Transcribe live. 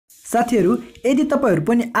साथीहरु यदि तपाईहरु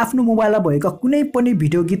पनि आफ्नो मोबाइलमा भएका कुनै पनि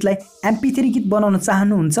भिडियो गीतलाई mp3 गीत बनाउन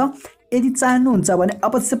चाहनुहुन्छ यदि चाहनुहुन्छ भने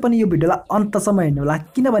अवश्य पनि यो भिडियोलाई अन्तसम्म हेर्नु होला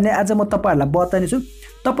किनभने आज म तपाईहरुलाई बताउने छु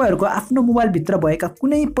तपाईहरुको आफ्नो मोबाइल भित्र भएका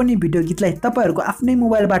कुनै पनि भिडियो गीतलाई तपाईहरुको आफ्नै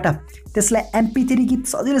मोबाइलबाट त्यसलाई mp3 गीत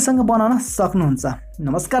सजिलैसँग बनाउन सक्नुहुन्छ।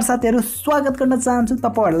 नमस्कार साथीहरु, स्वागत गर्न चाहन्छु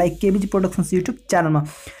तपाईहरुलाई केबीजी प्रोडक्सन्स युट्युब च्यानलमा।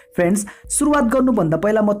 फ्रेन्ड्स, सुरुवात गर्नुभन्दा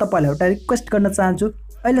पहिला म तपाईहरुलाई एउटा रिक्वेस्ट गर्न चाहन्छु,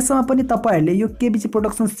 अहिलेसम्म पनि तपाईहरुले यो केबीजी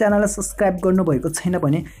प्रोडक्सन्स च्यानललाई सब्स्क्राइब गर्नुभएको छैन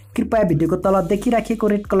भने कृपया भिडियोको तल देखिराखेको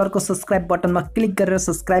रेड कलरको सब्स्क्राइब बटनमा क्लिक गरेर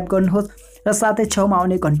सब्स्क्राइब गर्नुहोस् र साथै छेउमा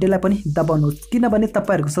आउने घण्टीलाई पनि दबाउनुहोस् किनभने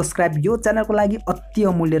तपाईहरुको सब्स्क्राइब यो च्यानलको लागि अति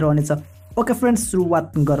अमूल्य रहनेछ। ओके फ्रेन्ड्स,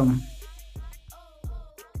 सुरुवात गरौँ।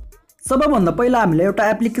 सबैभन्दा पहिला हामीले एउटा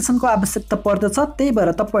एप्लिकेसनको आवश्यकता पर्दछ, त्यही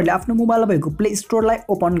भएर तपाईहरुले आफ्नो मोबाइलमा भएको प्ले स्टोरलाई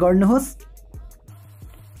ओपन गर्नुहोस्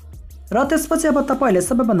र त्यसपछि अब तपाईहरुले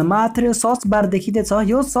सबैभन्दा माथि यो सर्च बार देखिदैछ,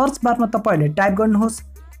 यो सर्च बारमा तपाईहरुले टाइप गर्नुहोस्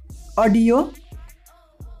audio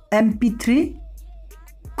mp3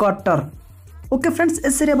 cutter. Okay friends,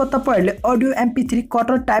 यसरी अब तपाईहरुले अडियो mp3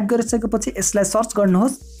 कटर टाइप गरिसकेपछि यसलाई सर्च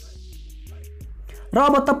गर्नुहोस् र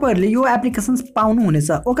अब तपाईहरुले यो एप्लिकेसन पाउनु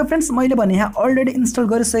हुनेछ। ओके फ्रेन्ड्स, मैले भने यहाँ अलरेडी इन्स्टल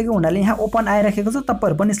गरिसकेको हुनाले यहाँ ओपन आइराखेको छ,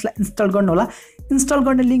 तपाईहरु पनि यसलाई इन्स्टल गर्नु होला। इन्स्टल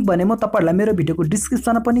गर्ने लिंक भने म तपाईहरुलाई मेरो भिडियोको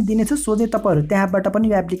डिस्क्रिप्सनमा पनि दिनेछु, सोझै तपाईहरु त्यहाँबाट पनि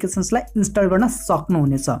यो एप्लिकेसन्सलाई इन्स्टल गर्न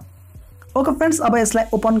सक्नुहुनेछ। ओके फ्रेन्ड्स, अब यसलाई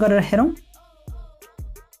ओपन गरेर हेरौं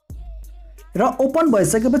र ओपन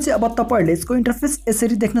भइसकेपछि अब तपाईहरुले यसको इन्टरफेस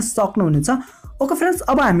यसरी देख्न सक्नुहुनेछ। ओके फ्रेन्ड्स,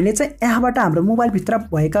 अब हामीले चाहिँ यहाँबाट हाम्रो मोबाइल भित्र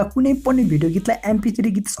भएका कुनै पनि भिडियो गीतलाई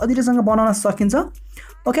mp3 गीत सजिलैसँग बनाउन सकिन्छ।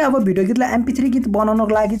 ओके, अब भिडियो गीतलाई mp3 गीत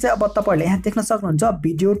बनाउनको लागि चाहिँ अब तपाईहरुले यहाँ देख्न सक्नुहुन्छ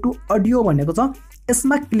भिडियो टु अडियो भनेको छ,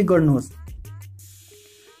 यसमा क्लिक गर्नुहोस्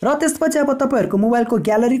र त्यसपछि अब तपाईहरुको मोबाइलको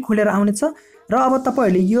ग्यालरी खुलेर आउनेछ र अब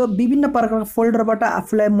तपाईहरुले यो विभिन्न प्रकारको फोल्डरबाट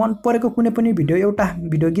आफुलाई मन परेको कुनै पनि एउटा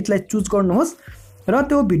भिडियो गीतलाई चुज गर्नुहोस् र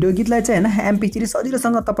त्यो भिडियो गीतलाई चाहिँ हैन mp3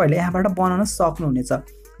 सजिलैसँग तपाईहरुले यहाँबाट बनाउन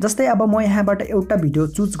सक्नुहुनेछ। जस्तै अब म यहाँबाट एउटा भिडियो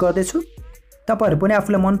चुज गर्दै छु, तपाईहरु पनि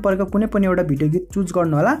आफुलाई मन परेको कुनै पनि एउटा भिडियो गीत चुज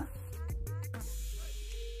गर्नु होला।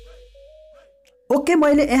 ओके,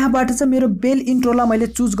 मैले यहाँबाट चाहिँ मेरो बेल इन्ट्रोलाई मैले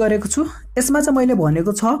चुज गरेको छु। यसमा चाहिँ मैले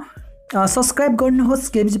भनेको छ सब्स्क्राइब गर्नुहोस्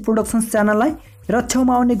केबीजी प्रोडक्सन्स च्यानललाई र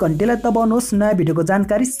छेउमा आउने घण्टीलाई दबाउनुहोस् नयाँ भिडियोको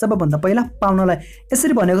जानकारी सबैभन्दा पहिला पाउनलाई,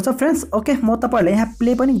 यसरी भनेको छ फ्रेन्ड्स। ओके, म तपाईहरुलाई यहाँ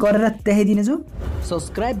प्ले पनि गरेर देखाइदिने छु।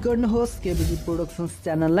 सब्स्क्राइब गर्नुहोस् केबीजी प्रोडक्सन्स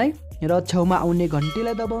च्यानललाई र छेउमा आउने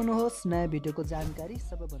घण्टीलाई दबाउनुहोस् नयाँ भिडियोको जानकारी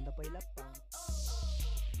सबैभन्दा पहिला पाउन।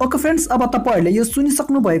 ओके फ्रेन्ड्स, अब तपाईहरुले यो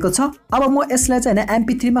सुनिसक्नु भएको छ। अब म यसलाई चाहिँ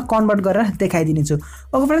mp3 मा कन्भर्ट गरेर देखाइदिने छु।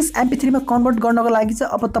 ओके फ्रेन्ड्स, mp3 मा कन्भर्ट गर्नको लागि चाहिँ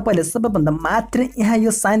अब तपाईहरुले सबैभन्दा माथि यहाँ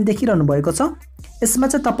यो साइन देखिरहनु भएको छ, यसमा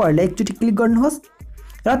चाहिँ तपाईहरुले एकचोटी क्लिक गर्नुहोस्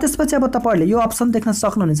र त्यसपछि अब तपाईहरुले यो अप्सन देख्न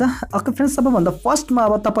सक्नुहुनेछ। ओके फ्रेन्ड्स, सबैभन्दा फर्स्टमा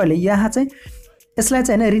अब तपाईहरुले यहाँ चाहिँ यसलाई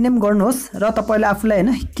चाहिँ रिनेम गर्नुहोस् र तपाईहरुले आफुलाई हैन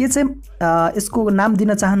के चाहिँ यसको नाम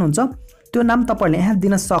दिन चाहनुहुन्छ त्यो नाम तपाईहरुले यहाँ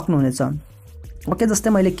दिन सक्नुहुनेछ। ओके, जस्तै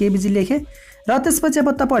मैले केबीजी लेखे र त्यसपछि अब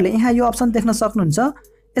तपाईहरुले यहाँ यो अप्सन देख्न सक्नुहुन्छ,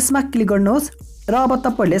 यसमा क्लिक गर्नुहोस् र अब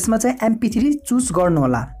तपाईहरुले यसमा चाहिँ mp3 चुज गर्नु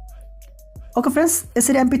होला। ओके फ्रेन्ड्स,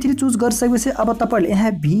 यसरी mp3 चुज गरिसकेपछि अब तपाईहरुले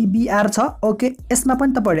यहाँ vbr छ, ओके यसमा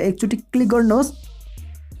पनि तपाईहरुले एकचोटी क्लिक गर्नुहोस्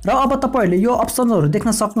र अब तपाईहरुले यो अप्सनहरु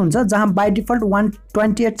देख्न सक्नुहुन्छ जहाँ बाइ डिफल्ट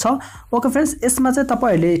 128 छ। ओके फ्रेन्ड्स, यसमा चाहिँ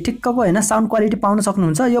तपाईहरुले ठिक्कको हैन साउन्ड क्वालिटी पाउन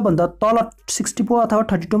सक्नुहुन्छ। यो भन्दा तल 64 अथवा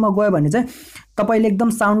 32 मा गयो भने चाहिँ तपाईले एकदम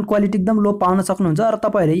साउन्ड क्वालिटी एकदम लो पाउन सक्नुहुन्छ र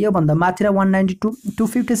तपाईहरुले यो भन्दा माथि 192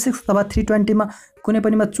 256 अथवा 320 मा कुनै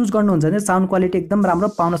पनिमा चुज गर्नुहुन्छ भने साउन्ड क्वालिटी एकदम राम्रो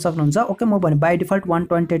पाउन सक्नुहुन्छ। ओके, म भने बाइ डिफल्ट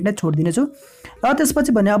 128 नै छोड्दिने छु र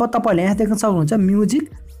त्यसपछि भने अब तपाईहरुले यहाँ देख्न सक्नुहुन्छ म्युजिक,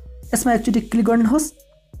 यसमा एकचोटी क्लिक गर्नुहोस्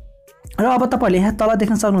र अब तपाईहरुले यहाँ तल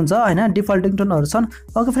देख्न सक्नुहुन्छ हैन डिफल्ट रिङटोनहरु छन्।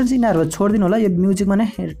 ओके फ्रेन्ड्स, यिनीहरु छोड्दिनु होला, यो म्युजिकमा नै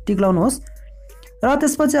टिक लाउनुहोस् र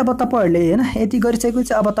त्यसपछि अब तपाईहरुले हैन यति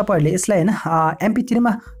गरिसकेपछि अब तपाईहरुले यसलाई हैन mp3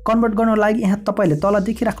 मा कन्भर्ट गर्नको लागि यहाँ तपाईले तल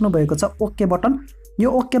देखिराख्नु भएको छ ओके बटन,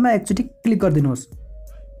 यो ओके मा एकचोटी क्लिक गरिदिनुहोस्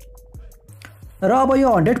र अब यो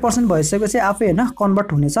 100% भइसकेपछि आफै हैन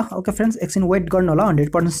कन्भर्ट हुनेछ। ओके फ्रेन्ड्स, एकछिन वेट गर्नु होला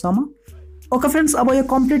 100% सम्म। ओके फ्रेन्ड्स, अब यो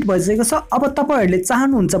कम्प्लिट भइसकेको छ। अब तपाईहरुले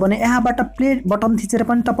चाहनुहुन्छ भने यहाँबाट प्ले बटन थिचेर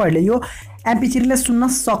पनि तपाईहरुले यो mp3 लाई सुन्न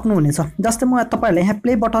सक्नुहुनेछ। जस्तै म तपाईहरुलाई यहाँ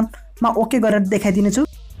प्ले बटनमा ओके गरेर देखाइदिने छु।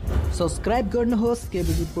 सब्स्क्राइब गर्नुहोस्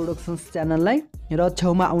केबीजी प्रोडक्सन्स च्यानललाई र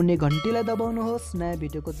छेउमा आउने घण्टीलाई दबाउनुहोस् नयाँ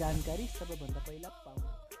भिडियोको जानकारी सबैभन्दा पहिला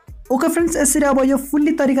पाउन। ओके फ्रेन्ड्स, यसरी अब यो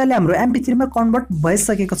फुल्ली तरिकाले हाम्रो mp3 मा कन्भर्ट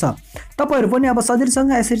भइसकेको छ। तपाईहरु पनि अब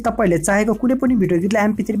सजिलैसँग यसरी तपाईले चाहेको कुनै पनि भिडियो गीतलाई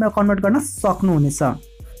mp3 मा कन्भर्ट गर्न सक्नुहुनेछ।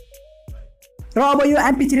 र अब यो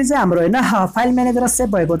mp3 चाहिँ हाम्रो हैन फाइल म्यानेजरमा सेभ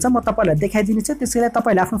भएको हुन्छ, म तपाईलाई देखाइदिने छु। त्यसैले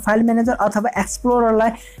तपाईले आफ्नो फाइल म्यानेजर अथवा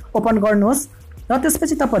एक्सप्लोररलाई ओपन गर्नुहोस् र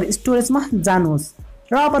त्यसपछि तपाईहरु स्टोरेजमा जानुहोस्।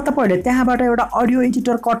 र अब तपाईहरुले त्यहाँबाट एउटा अडियो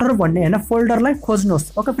एडिटर कटर भन्ने हैन फोल्डरलाई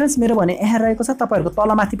खोज्नुहोस्। ओके फ्रेन्ड्स, मेरो भने यहाँ रहेको छ, तपाईहरुको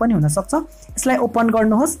तलमाथि पनि हुन सक्छ। यसलाई ओपन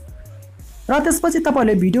गर्नुहोस् र त्यसपछि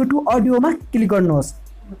तपाईहरुले भिडियो टु अडियोमा क्लिक गर्नुहोस्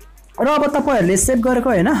र अब तपाईहरुले सेभ गरेको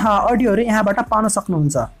हैन अडियोहरु यहाँबाट पाउन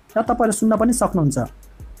सक्नुहुन्छ र तपाईहरुले सुन्न पनि सक्नुहुन्छ।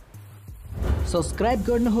 सब्स्क्राइब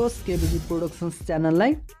गर्नुहोस् केबीजी प्रोडक्सन्स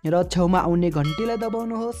च्यानललाई र छेउमा आउने घण्टीलाई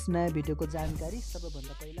दबाउनुहोस् नयाँ भिडियोको जानकारी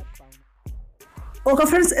सबैभन्दा पहिला पाउन। ओके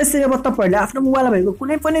फ्रेन्ड्स, यसरी अब तपाईहरुले आफ्नो मोबाइलमा भएको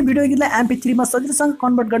कुनै पनि भिडियो गीतलाई mp3 मा सजिलोसँग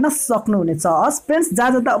कन्भर्ट गर्न सक्नुहुनेछ। हस् फ्रेन्ड्स,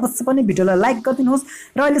 जाँदा अवश्य पनि भिडियोलाई लाइक गरिदिनुहोस्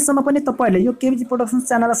र अहिलेसम्म पनि तपाईहरुले यो केबीजी प्रोडक्सन्स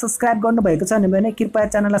च्यानललाई सब्स्क्राइब गर्नुभएको छ भने कृपया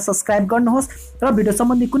च्यानललाई सब्स्क्राइब गर्नुहोस् र भिडियो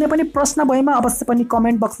सम्बन्धी कुनै पनि प्रश्न भएमा अवश्य पनि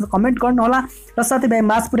कमेन्ट बक्समा कमेन्ट गर्नुहोला र साथीभाइ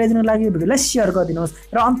माझ पुर्याइदिनुको लागि यो भिडियोलाई शेयर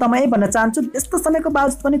गरिदिनुहोस्। र अन्तमा यही भन्न चाहन्छु, यस्तो समयको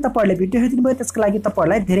बावजुद पनि तपाईहरुले भिडियो हेरिदिनु भयो, त्यसको लागि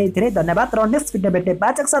तपाईहरुलाई धेरै धेरै धन्यवाद र नेक्स्ट भिडियो भेट्ने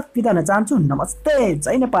बाचाको साथ बिदा हुन चाहन्छु। नमस्ते,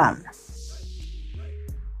 जय नेपाल।